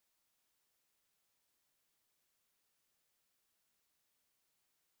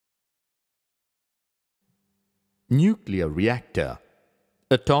Nuclear reactor.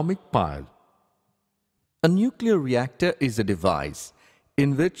 Atomic pile. A nuclear reactor is a device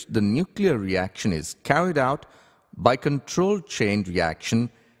in which the nuclear reaction is carried out by controlled chain reaction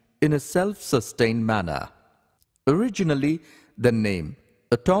in a self-sustained manner. Originally, the name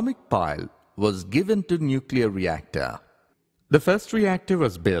atomic pile was given to nuclear reactor. The first reactor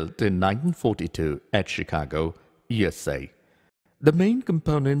was built in 1942 at Chicago, USA. The main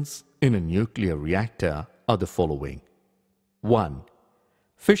components in a nuclear reactor are the following. 1.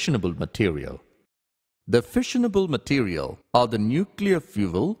 Fissionable material. The fissionable material are the nuclear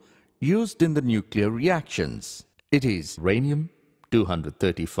fuel used in the nuclear reactions. It is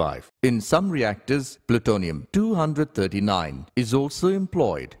uranium-235. In some reactors, plutonium-239 is also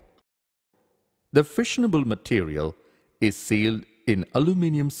employed. The fissionable material is sealed in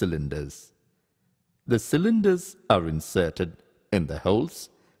aluminum cylinders. The cylinders are inserted in the holes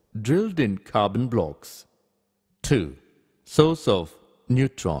drilled in carbon blocks. 2. Source of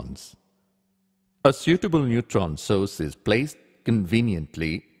neutrons. A suitable neutron source is placed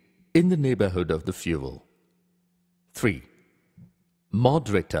conveniently in the neighborhood of the fuel. 3.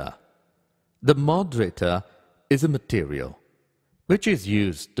 Moderator. The moderator is a material which is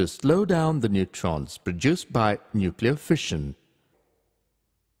used to slow down the neutrons produced by nuclear fission.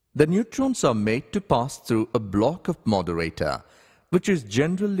 The neutrons are made to pass through a block of moderator, which is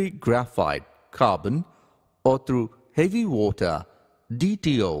generally graphite, carbon, or through heavy water,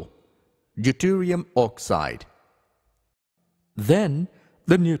 DTO, deuterium oxide. Then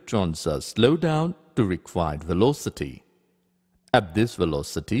the neutrons are slowed down to required velocity. At this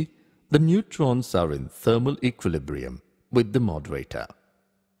velocity, the neutrons are in thermal equilibrium with the moderator.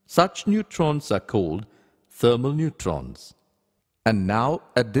 Such neutrons are called thermal neutrons. And now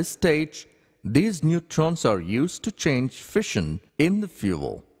at this stage, these neutrons are used to change fission in the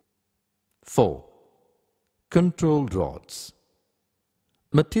fuel. 4. Control rods.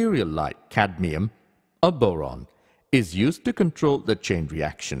 Material like cadmium or boron is used to control the chain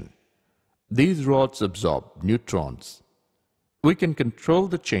reaction. These rods absorb neutrons. We can control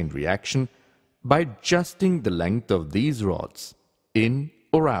the chain reaction by adjusting the length of these rods in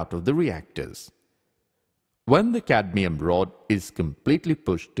or out of the reactors. When the cadmium rod is completely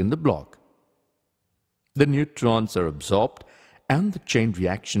pushed in the block, the neutrons are absorbed and the chain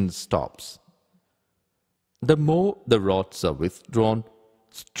reaction stops. The more the rods are withdrawn,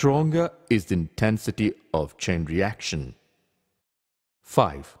 stronger is the intensity of chain reaction.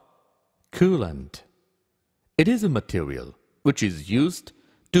 5. Coolant. It is a material which is used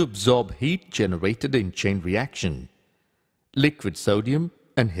to absorb heat generated in chain reaction. Liquid sodium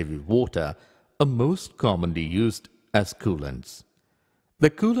and heavy water are most commonly used as coolants. The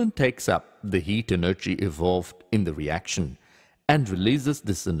coolant takes up the heat energy evolved in the reaction and releases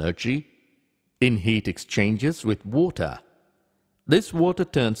this energy in heat exchanges with water. This water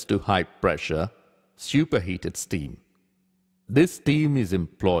turns to high pressure, superheated steam. This steam is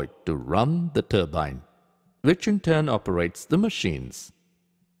employed to run the turbine, which in turn operates the machines.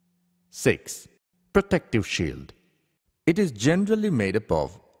 6. Protective shield. It is generally made up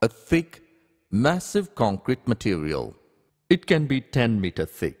of a thick, massive concrete material. It can be 10 meters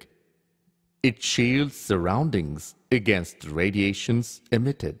thick. It shields surroundings against radiations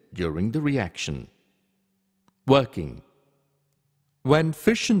emitted during the reaction. Working. When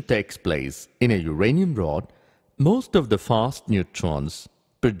fission takes place in a uranium rod, most of the fast neutrons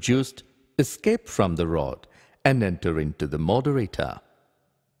produced escape from the rod and enter into the moderator.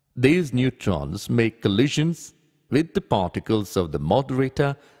 These neutrons make collisions with the particles of the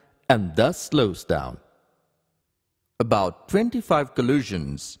moderator and thus slows down. About 25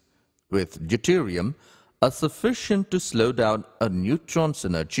 collisions with deuterium are sufficient to slow down a neutron's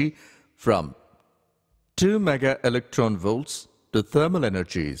energy from 2 MeV to thermal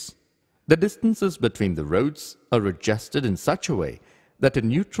energies. The distances between the rods are adjusted in such a way that a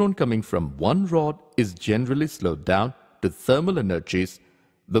neutron coming from one rod is generally slowed down to thermal energies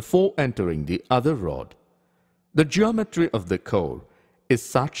before entering the other rod. The geometry of the core is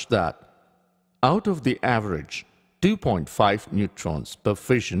such that out of the average 2.5 neutrons per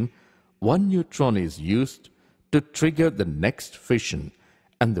fission, 1 neutron is used to trigger the next fission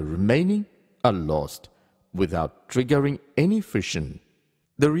and the remaining are lost without triggering any fission.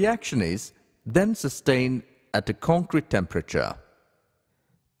 The reaction is then sustained at a concrete temperature.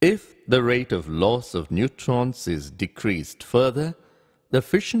 If the rate of loss of neutrons is decreased further, the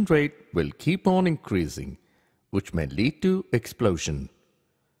fission rate will keep on increasing, which may lead to explosion.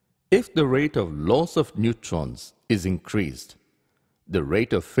 If the rate of loss of neutrons is increased, the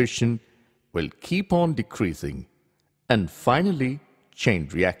rate of fission will keep on decreasing, and finally chain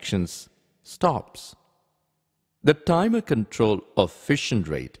reactions stops. The timer control of fission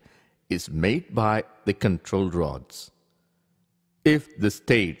rate is made by the control rods. If the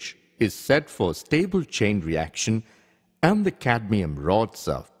stage is set for stable chain reaction and the cadmium rods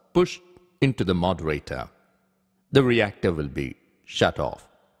are pushed into the moderator, the reactor will be shut off.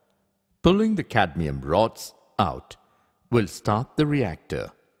 Pulling the cadmium rods out will start the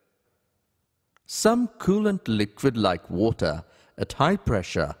reactor. Some coolant liquid like water at high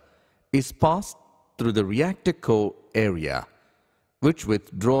pressure is passed through the reactor core area, which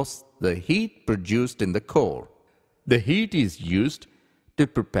withdraws the heat produced in the core. The heat is used to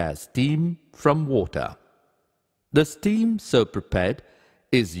prepare steam from water. The steam so prepared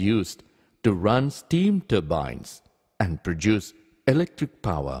is used to run steam turbines and produce electric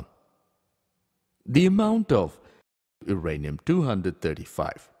power. The amount of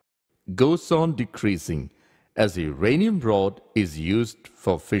uranium-235 goes on decreasing as the uranium rod is used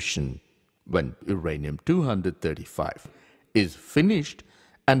for fission. When uranium-235 is finished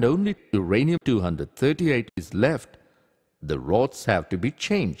and only uranium-238 is left, the rods have to be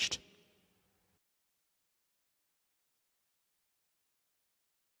changed.